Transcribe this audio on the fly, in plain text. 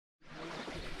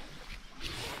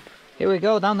Here we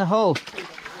go, down the hole.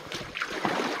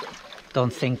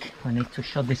 Don't think I need to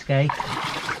shut this gate.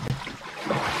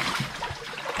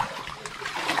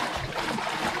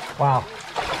 Wow.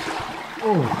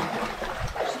 Ooh.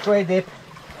 Straight dip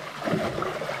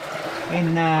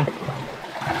in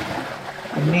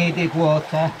knee-deep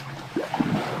water.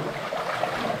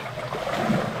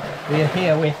 We are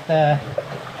here with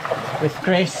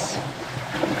Chris,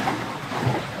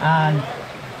 and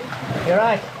you're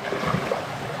right.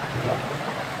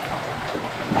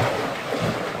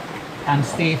 And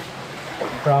Steve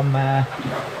from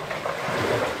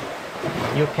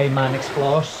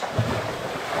UKAbandonedMineExplores,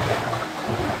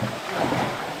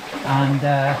 and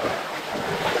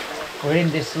we're in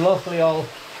this lovely old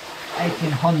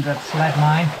 1800's lead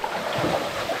mine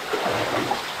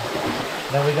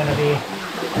that we're going to be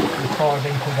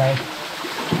recording today.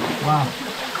 Wow,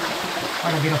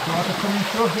 quite a bit of water coming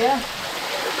through here.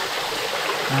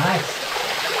 Nice.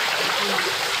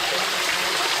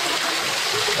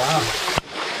 Wow.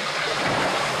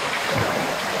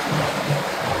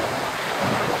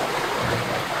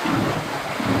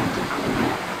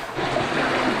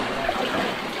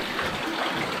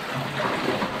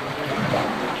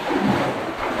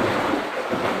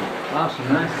 Wow, some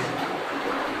nice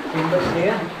timbers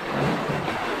here.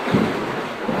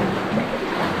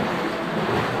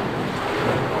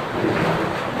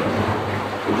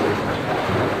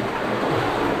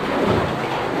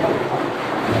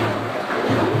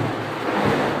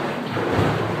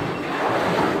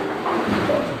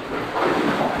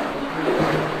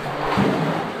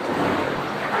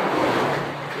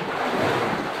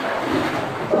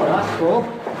 That's cool.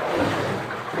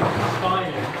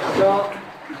 So,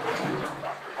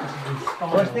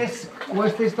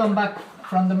 was this done back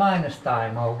from the miners'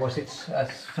 time, or was it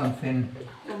something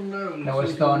that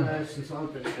was done? Since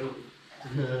I've been out.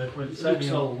 Well, it looks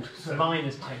old. It's a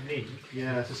miner's technique.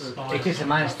 Yeah, It is a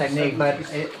miner's technique, but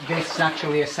this is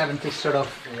actually a 70s sort of,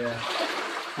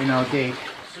 you know, dig.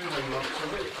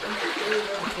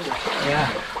 Yeah.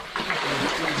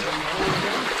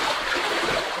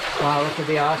 Wow, look at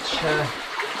the arch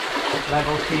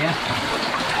level here.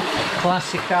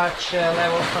 Classic arch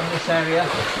level from this area.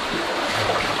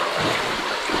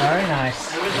 Very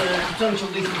nice. There is a potential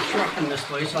lethal trap in this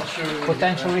place, I'll show you.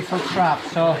 Potential lethal trap,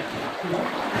 so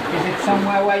is it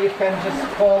somewhere where you can just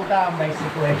fall down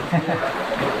basically?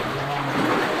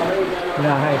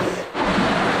 Nice.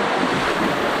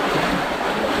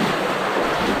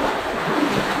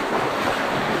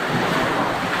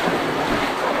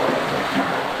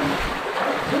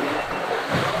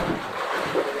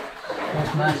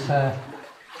 That's nice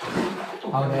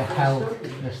how they held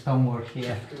the stonework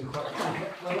here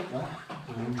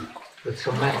with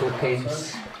some metal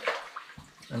pins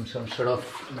and some sort of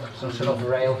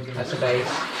rail as a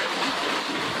base.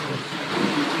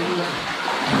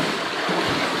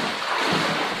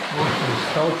 Some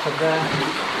stoves up there.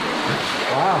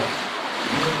 Wow.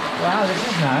 Wow, this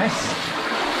is nice.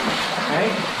 Hey.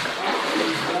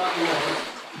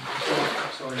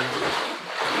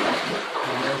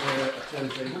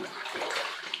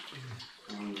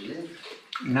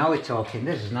 Now we're talking.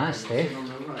 This is nice, Steve.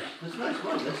 It's nice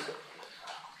like this.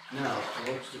 Now,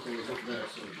 the obstacle is up there,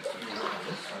 so just something like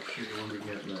this. I'll show you when we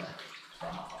get there.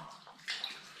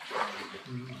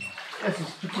 Yes,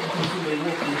 it's particularly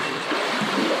walking.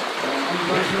 On the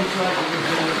right hand side, there's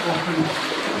an open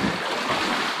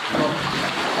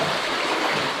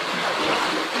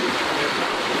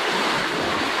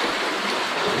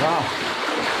Wow.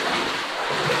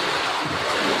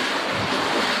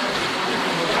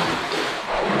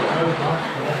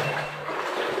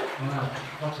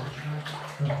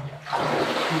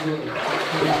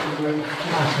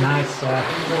 That's nice.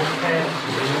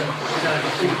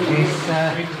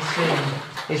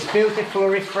 It's beautiful,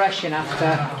 refreshing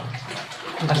after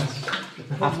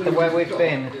where we've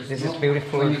been. This is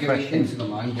beautiful and refreshing. Into the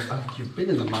mine, but after you've been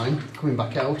in the mine, coming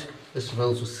back out, this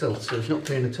smells with silt. So if you're not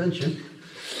paying attention,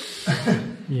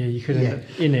 Yeah, you could end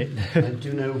up in it. I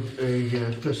do know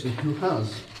a person who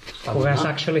has. Who has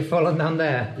actually fallen down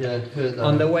there? Yeah, heard that.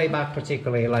 On the way back,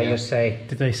 particularly, like you say.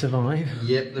 Did they survive?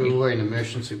 Yep, they were wearing a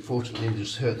immersion suit. Fortunately, they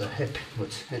just hurt their hip,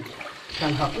 but it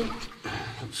can happen.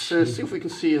 Let's see if we can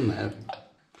see in there.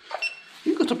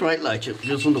 You've got a bright light, it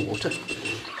feels underwater.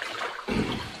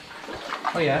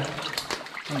 Oh yeah.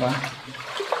 Hang on.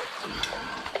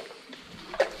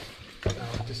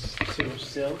 Just too much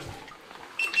silt.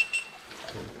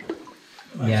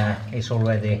 Yeah, it's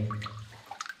already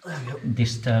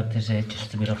disturbed, is it?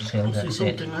 Just a bit of silt, I see that's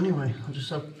it. something anyway. I just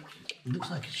have. It looks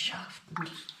like a shaft.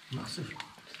 It's massive.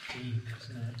 Deep,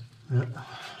 isn't it? Yeah.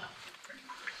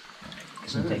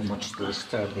 Doesn't take much to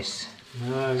disturb this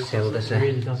No, sill, does it it?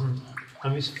 really doesn't. I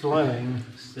mean, it's flowing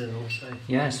still, so.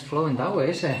 Yeah, it's flowing that way,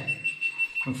 is it?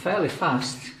 And fairly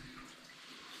fast.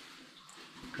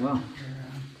 Well,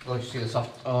 Well, you see this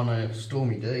on a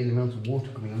stormy day, the amount of water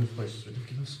coming in this place is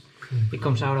ridiculous. it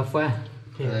comes out of where?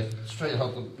 Straight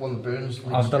out of one of the burners.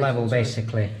 Of the level,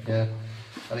 basically. Yeah.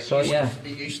 And it So, used yeah.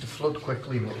 it used to flood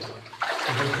quickly, but it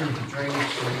went through the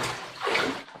drainage, so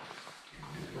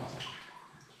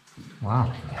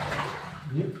Wow.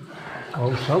 Yep.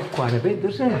 Goes up quite a bit,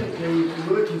 doesn't it?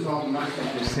 the workings on massive.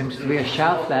 There seems to be a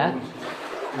shaft there.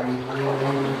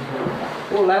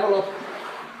 We'll level up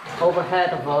overhead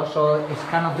of us, so it's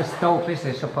kind of the stove, is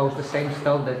it? Suppose the same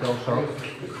stove that goes up.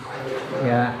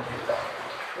 Yeah.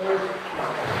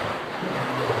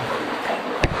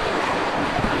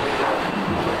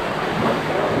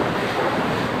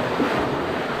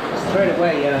 Straight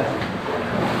away,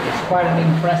 it's quite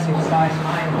an impressive size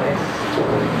mine,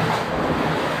 this.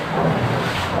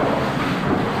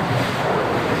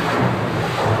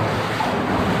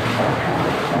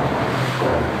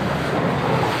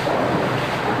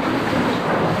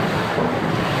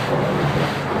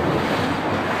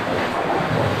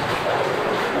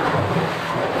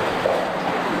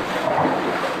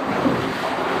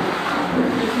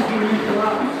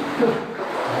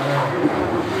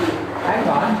 Hang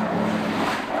on.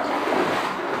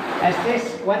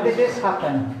 When did this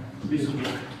happen?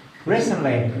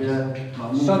 Recently?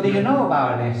 Yeah. So do you know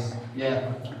about this?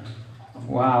 Yeah.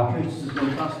 Wow. This has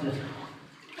gone past it.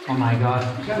 Oh my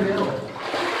god. Carry on.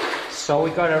 So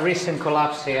we got a recent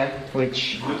collapse here,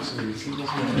 which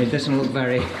it doesn't look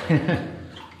very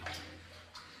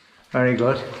very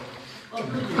good.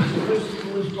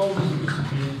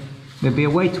 There'll be a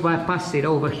way to bypass it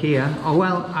over here. Oh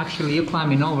well, actually you're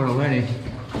climbing over already.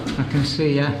 I can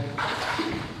see, yeah.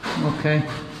 Okay.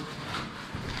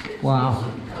 Wow.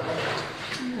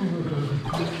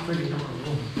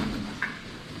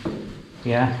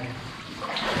 Yeah.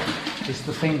 It's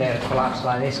the thing that a collapse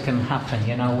like this can happen,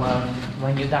 you know,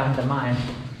 when you're down the mine.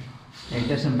 It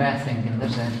doesn't bear thinking,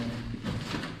 does it?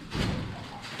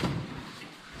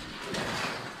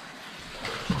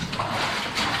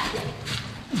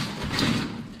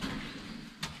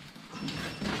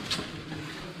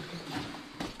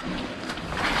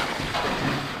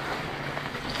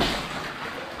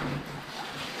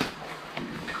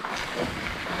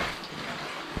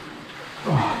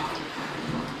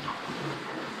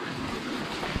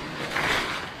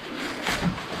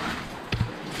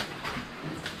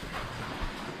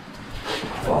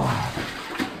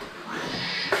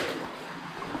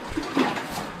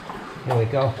 Here we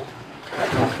go.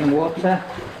 Back in water.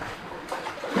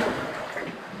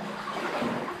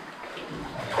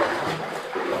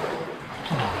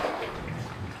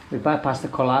 We bypass the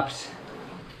collapse.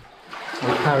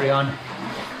 We carry on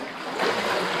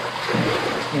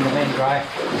in the main drive.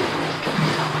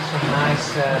 Some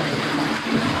nice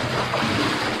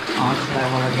arch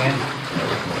level again.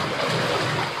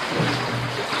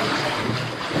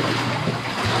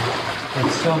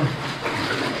 And some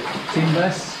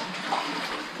timbers.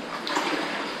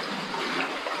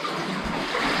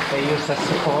 They use as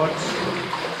supports.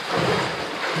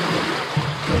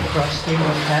 Cross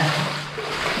timbers there.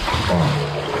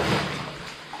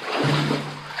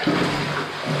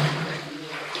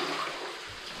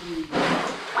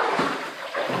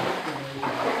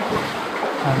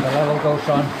 And the level goes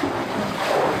on.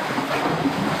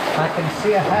 I can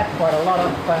see ahead quite a lot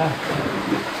of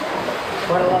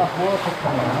water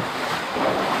coming up.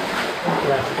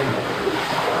 Interesting.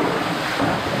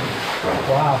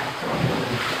 Wow.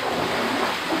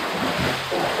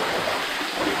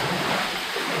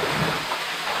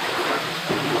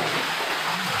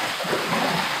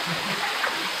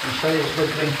 So it's good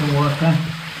drinking water.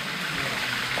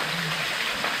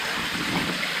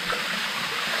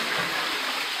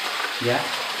 Yeah,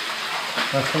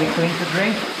 perfectly clean to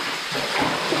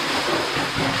drink.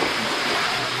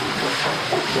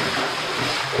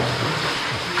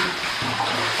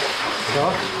 So,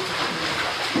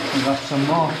 we've got some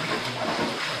more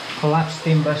collapsed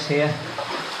timbers here.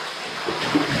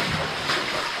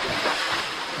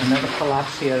 Another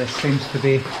collapse here. There seems to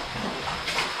be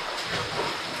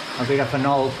a bit of an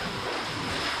old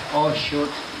chute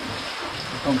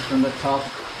that comes from the top.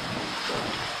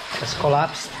 It's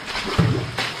collapsed.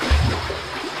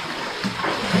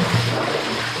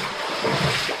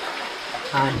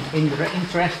 And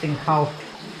interesting how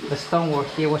the stonework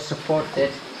here was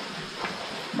supported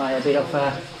by a bit of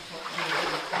a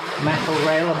metal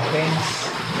rail and pins.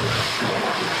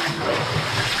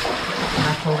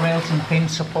 Metal rails and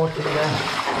pins supported the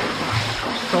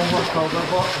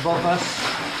stonework above us.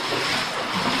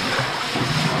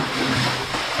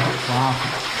 Wow.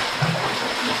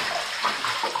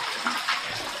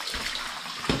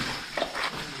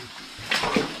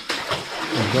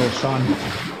 It goes on.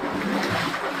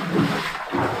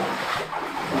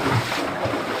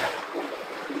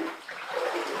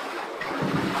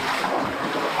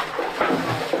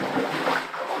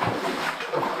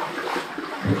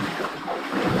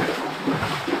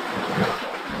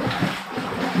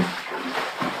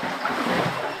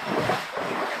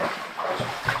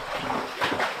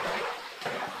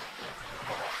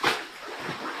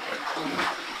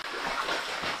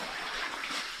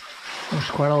 There's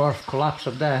quite a lot of collapse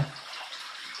up there.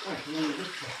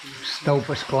 Stope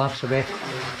has collapsed a bit,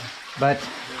 but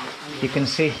you can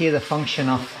see here the function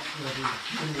of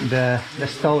the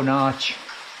stone arch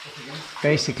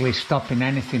basically stopping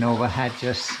anything overhead,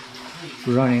 just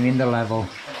running in the level.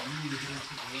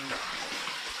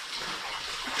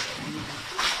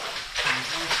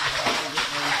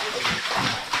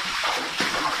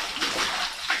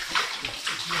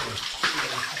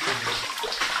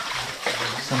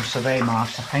 Some survey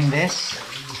marks. I think this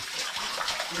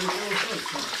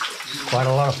quite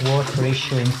a lot of water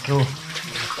issuing through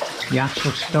the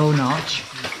actual stone arch,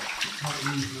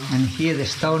 and here the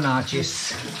stone arch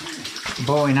is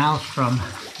bowing out from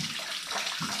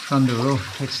the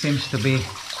roof. It seems to be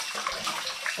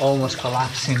almost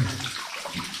collapsing.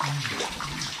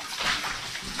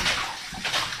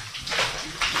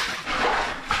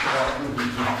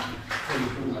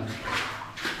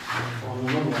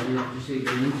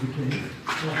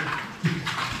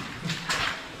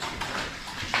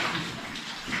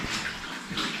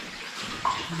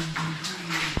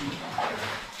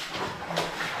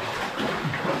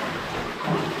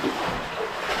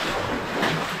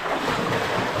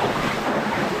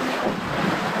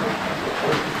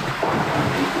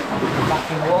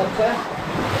 Back in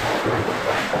water.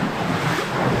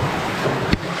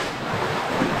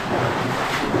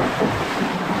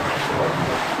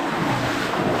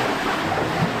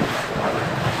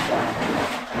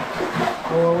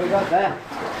 Oh, what we got there?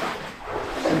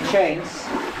 Some chains.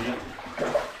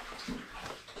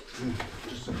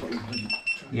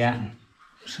 Yeah,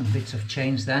 some bits of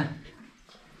chains there.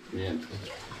 Yeah,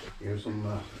 here's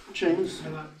some chains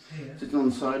sitting on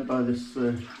the side by this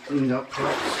cleaned out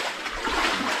collapse.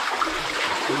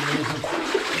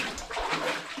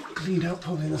 Cleaned out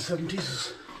probably in the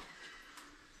 70s.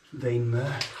 Vein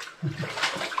there.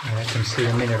 I can see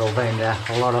the mineral vein there.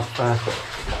 A lot of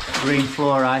green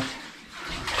fluorite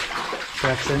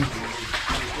present.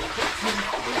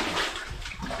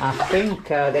 I think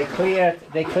they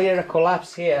cleared a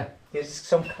collapse here. It's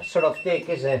some sort of dig,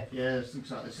 is it? Yeah, it's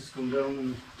exactly. It's just come down.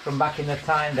 And from back in the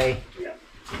time, they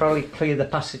probably cleared the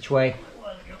passageway.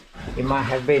 It might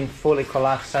have been fully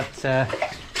collapsed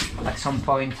at some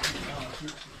point,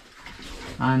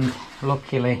 and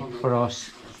luckily for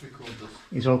us,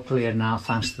 it's all clear now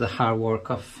thanks to the hard work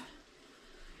of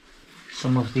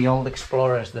some of the old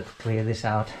explorers that cleared this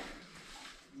out.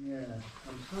 yeah,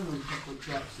 I'm trying to put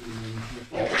traps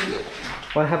in.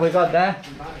 What have we got there?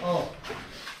 Oh,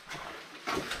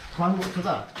 climb up to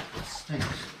that. It stinks.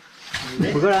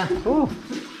 We got a. Oh,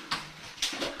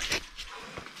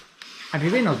 have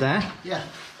you been up there? Yeah,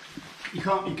 you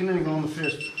can't. You can only go on the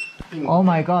first thing. Oh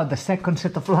my God! The second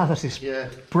set of ladders is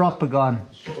proper gone.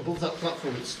 But above that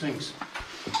platform, it stinks.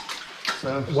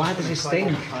 So why does it stink?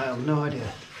 I have no idea.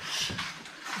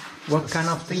 What kind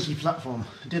of stinky platform?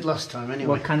 It did last time anyway.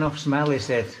 What kind of smell is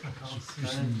it?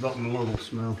 Just rotten laurel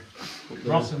smell.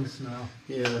 Rotten smell.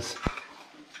 Yes.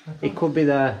 It could be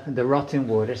the rotting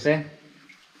wood, is it?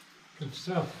 You can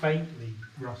smell faintly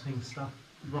rotting stuff,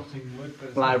 rotting wood.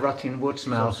 But Like rotting wood It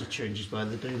smell. also changes by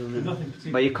the day, doesn't it? nothing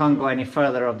particular. But you can't go any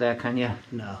further up there, can you?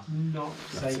 No. Not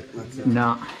safe. That's it.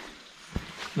 No.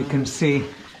 You can see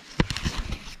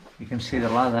the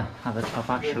ladder at the top.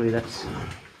 Actually, that's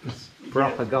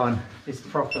proper gone. It's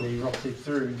properly rotted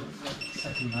through. The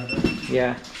second ladder.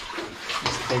 Yeah.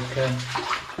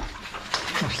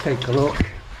 Let's take a look.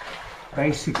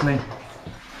 Basically,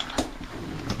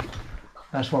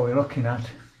 that's what we're looking at.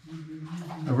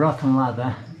 A rotten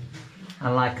ladder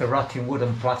and like a rotting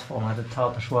wooden platform at the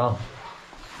top as well.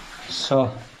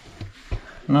 So,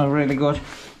 not really good.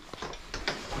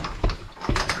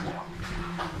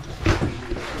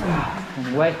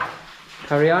 Anyway,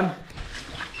 carry on.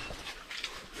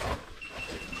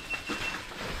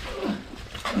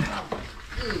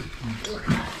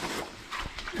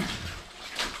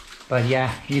 But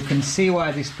yeah, you can see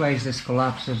why this place has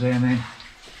collapsed. I mean,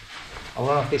 a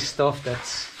lot of this stuff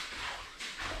that's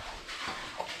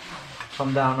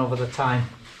come down over the time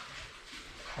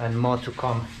and more to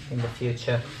come in the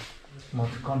future. More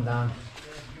to come down.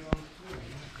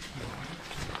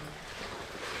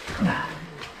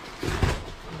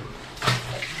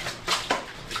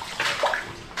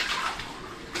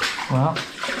 Well,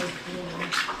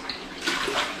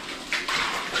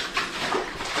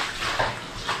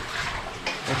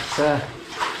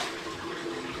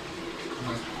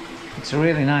 it's a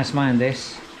really nice mine,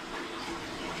 this.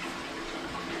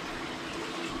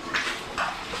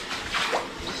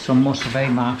 Some more survey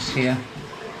marks here,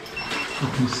 you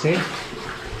can see.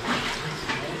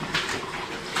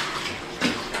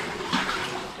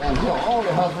 And all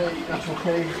they have a natural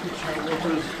cave which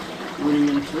water's running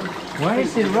into. Where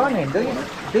is it running?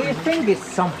 Do you think it's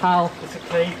somehow It's a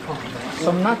cave complex.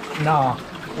 some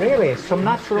really some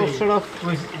natural sort of?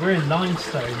 We're in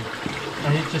limestone,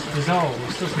 and it just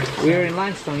dissolves, doesn't it? We're in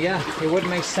limestone, yeah. It would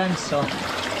make sense. So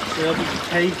There'll be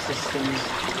cave systems.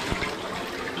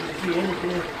 If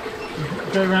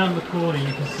you go around the corner,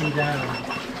 you can see down.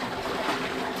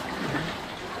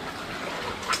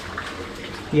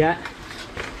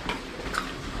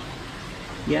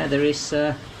 yeah, there is.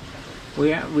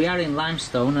 We are in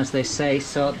limestone, as they say.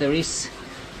 So there is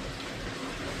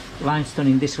limestone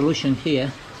in dissolution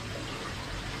here,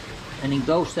 and it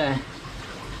goes there.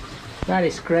 That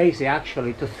is crazy,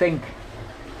 actually, to think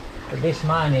that this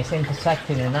mine is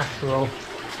intersecting a natural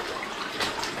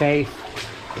cave.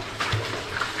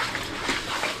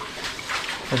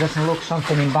 It doesn't look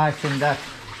something inviting that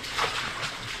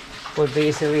would be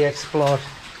easily explored.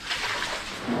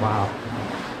 Wow,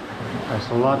 there's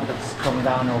a lot that's come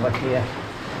down over here.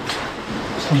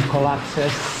 Some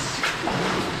collapses.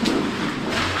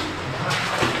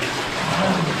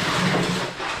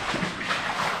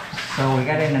 So we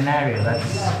get in an area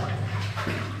that's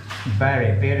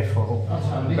very beautiful,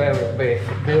 very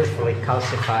beautifully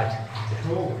calcified. A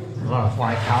lot of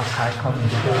white calcite coming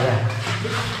through there.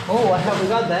 Oh, what have we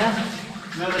got there?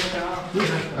 Another shaft.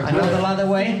 Another ladder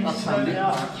way. That's handy.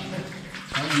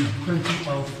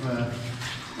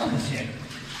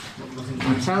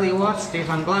 I'll tell you what, Steve,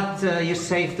 I'm glad you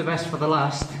saved the best for the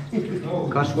last,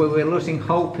 because we were losing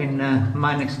hope in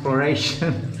mine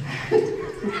exploration.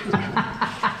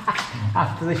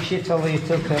 After the shithole you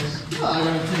took us. I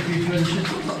don't think you can shit.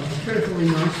 That was carefully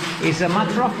nice. It's a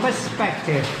matter of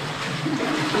perspective.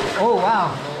 Oh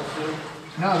wow.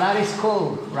 No, that is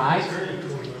cool, right?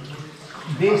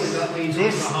 This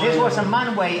was a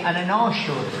manway and an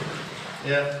horseshoe.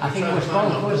 Yeah, I think it was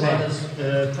both, was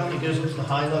it? Apparently goes up to the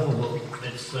high level, but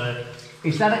it's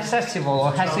Is that accessible,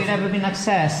 or has it ever been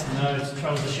accessed? no, it's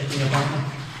trouser shipping abandoned.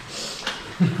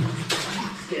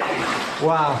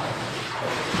 Wow.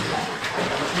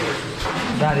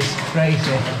 That is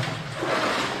crazy.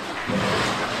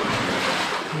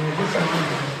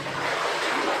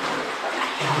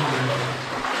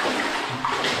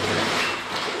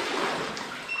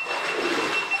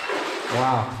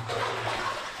 Wow.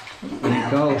 And it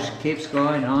goes, keeps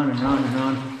going on and on and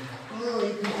on.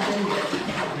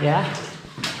 Yeah?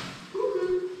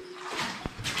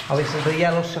 Oh, this is the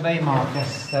yellow survey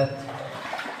markers that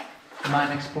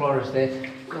mine explorers did.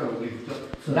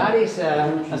 That is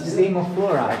a seam of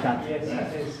fluorite. That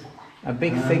is a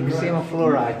big, thick seam of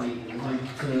fluorite.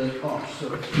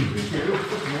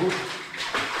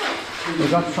 We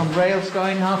got some rails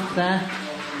going up there.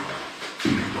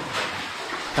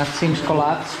 That seems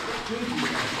collapsed.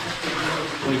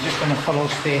 We're just going to follow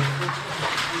Steve.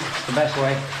 It's the best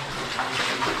way.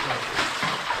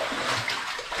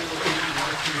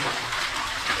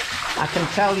 I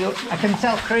can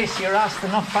tell Chris, you're asked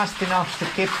not fast enough to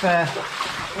keep an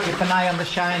eye on the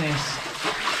shinies.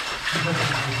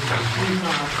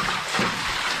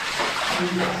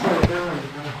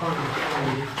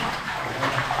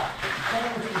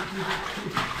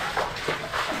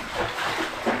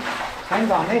 Hang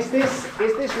on, is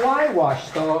this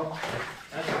whitewashed, or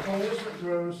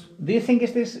do you think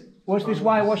was this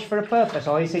whitewashed for a purpose,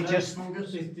 or is it just?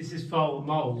 This is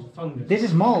mold, fungus. This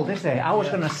is mold, is it? I was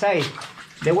going to say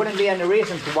there wouldn't be any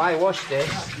reason to whitewash this.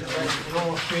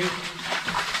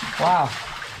 Wow,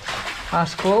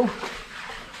 that's cool.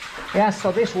 Yeah,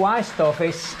 so this white stuff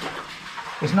is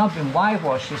not been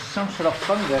whitewashed. It's some sort of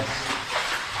fungus.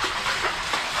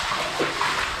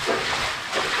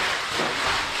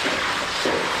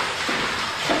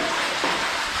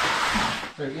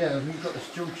 So yeah, we've got this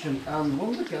junction, and one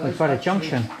of the guys We've got a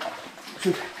junction.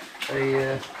 took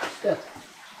a step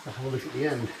to have a look at the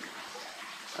end.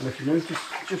 And if you notice,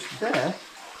 just there,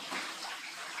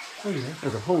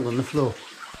 there's a hole in the floor.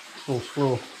 False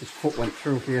floor. His foot went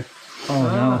through here. Oh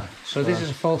no! So this is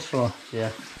a false floor.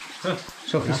 Yeah.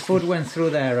 So his foot went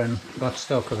through there and got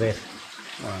stuck a bit.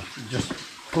 Just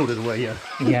pulled it away, yeah.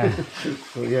 Yeah.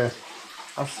 So yeah,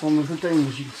 that's one of the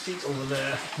things. You can see over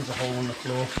there, there's a hole in the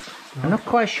floor. I'm not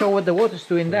quite sure what the water's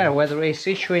doing there, whether it's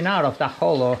issuing out of that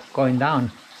hole or going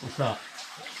down. What's that?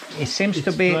 It seems It's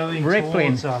to be flowing rippling.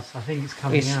 towards us. I think it's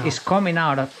coming out. It's coming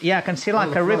out. Yeah, I can see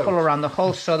like the a ripple flow. around the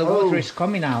hole, so the water is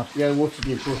coming out. Yeah, water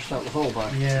being pushed out the hole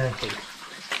back. Yeah.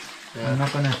 I'm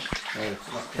not gonna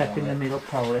step in the middle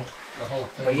probably.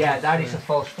 But yeah, that is a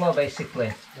false flow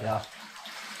basically. Yeah.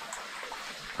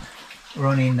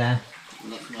 Running there.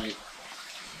 And that's my.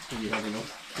 You have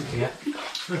enough. Yeah.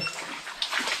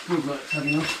 Good luck, have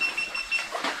enough.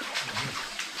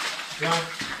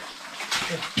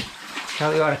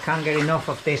 Tell you what, I can't get enough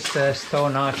of these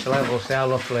stone arch levels. They are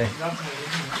lovely.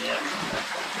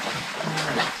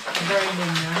 It's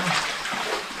raining now.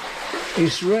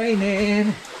 It's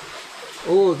raining.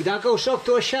 Oh, that goes up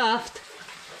to a shaft.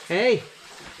 Hey,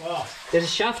 Wow. there's a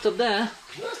shaft up there.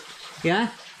 Yeah?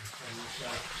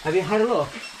 Have you had a look?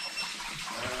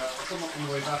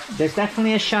 There's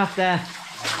definitely a shaft there.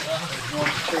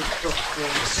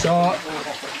 So,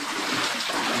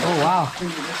 oh wow.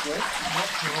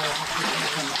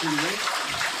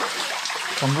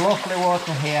 Some lovely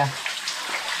water here.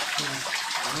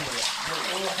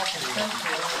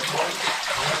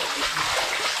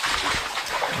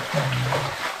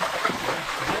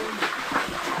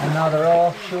 Another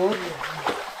offshoot.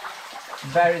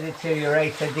 Very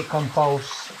deteriorated,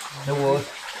 decomposed the wood.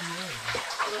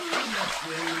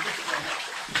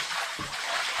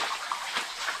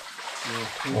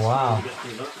 Wow.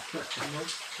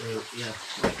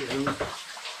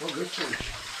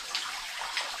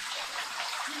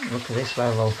 Look at this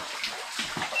level.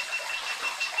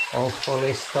 All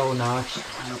fully stone arch.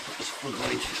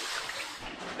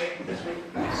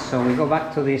 So we go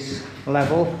back to this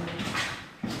level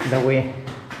that we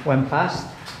went past.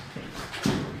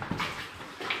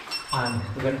 And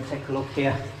we're going to take a look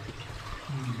here.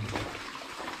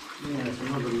 Yeah, it's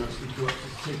another nasty collapse.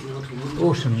 Taking out the window.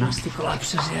 Oh, some nasty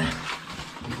collapses here. I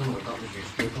don't know what that was used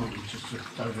for, can't you? Just to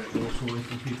divert water away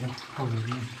from people.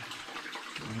 Probably.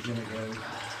 I'm gonna go.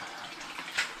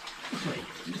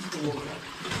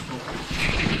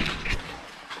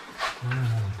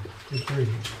 Good breeze.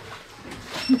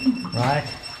 Right.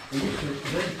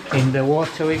 In the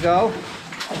water we go.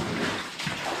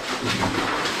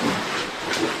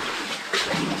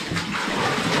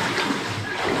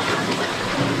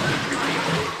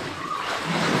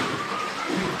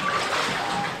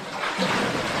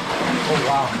 Oh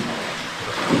wow.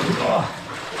 Oh.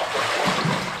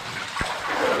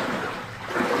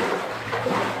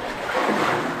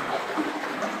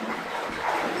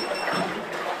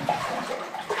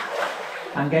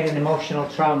 I'm getting emotional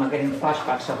trauma, getting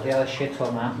flashbacks of the other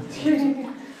shithole now.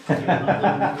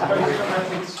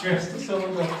 Post-traumatic stress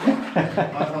disorder. I've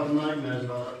had nightmares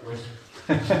about that place.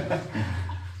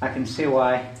 I can see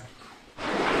why.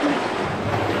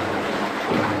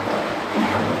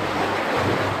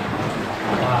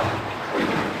 Wow.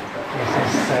 This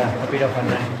is a bit of an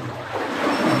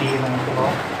uneven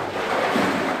floor.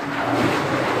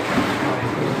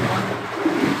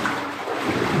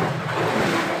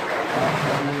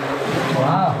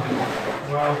 Wow.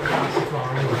 Well,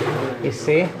 classified. You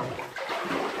see,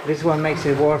 this one makes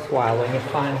it worthwhile when you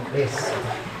find this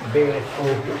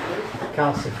beautiful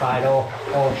calcified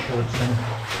offshoots and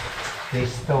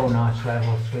these stone arch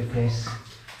levels with these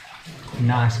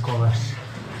nice colours.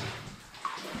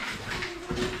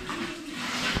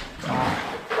 Wow.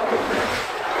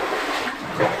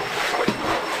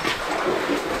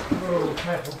 Oh,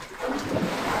 careful.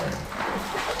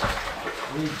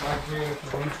 Leave back here if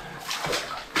you want.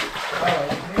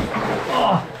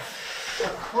 Oh,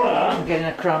 I'm getting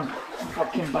a cramp,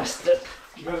 fucking bastard.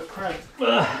 You got a cramp. All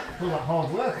that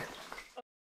hard work.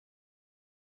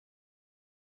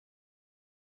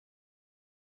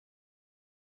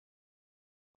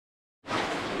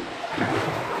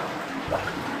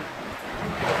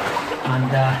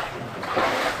 And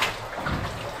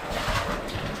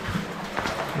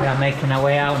we are making our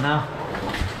way out now.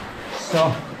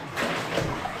 So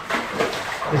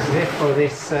this is it for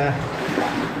this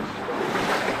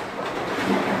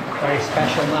very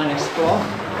special MineExplore.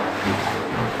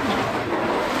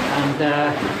 And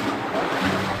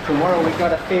tomorrow we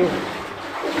got a few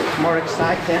more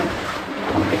exciting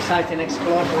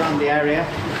explores around the area.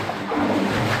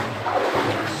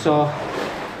 So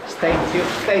stay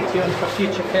tuned for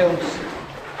future films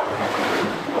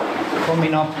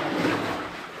coming up.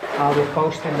 I'll be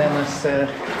posting them as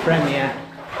premiere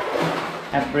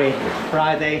every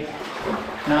Friday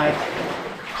night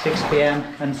 6 p.m.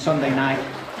 and Sunday night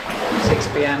 6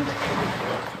 p.m.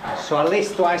 So at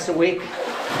least twice a week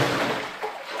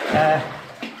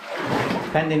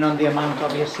depending on the amount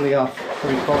obviously of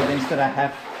recordings that I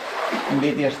have and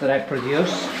videos that I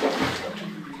produce.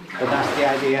 But that's the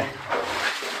idea,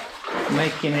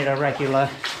 making it a regular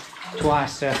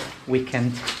twice a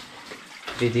weekend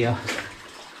video.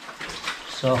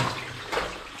 So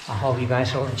I hope you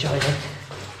guys all enjoyed it.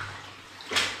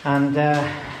 And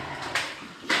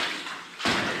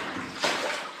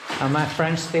my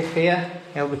friend Steve here,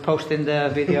 he'll be posting the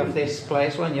video of this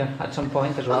place when you at some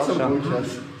point as well.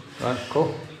 Right,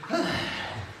 cool.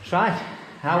 Right,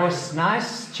 that was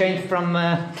nice. Change from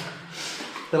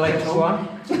the latest one.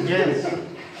 Yes.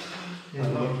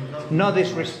 No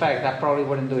disrespect, I probably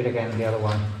wouldn't do it again, the other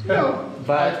one. No.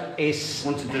 But it's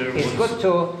good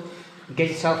to get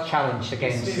yourself challenged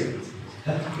against,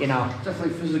 you know.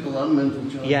 Definitely physical and mental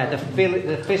challenge. Yeah, the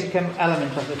physical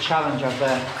element of the challenge of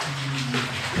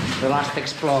the last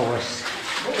explore was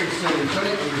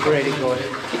pretty good.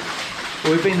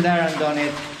 We've been there and done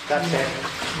it, that's it.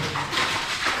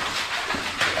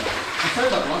 I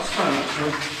said that last time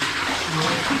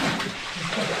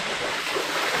actually.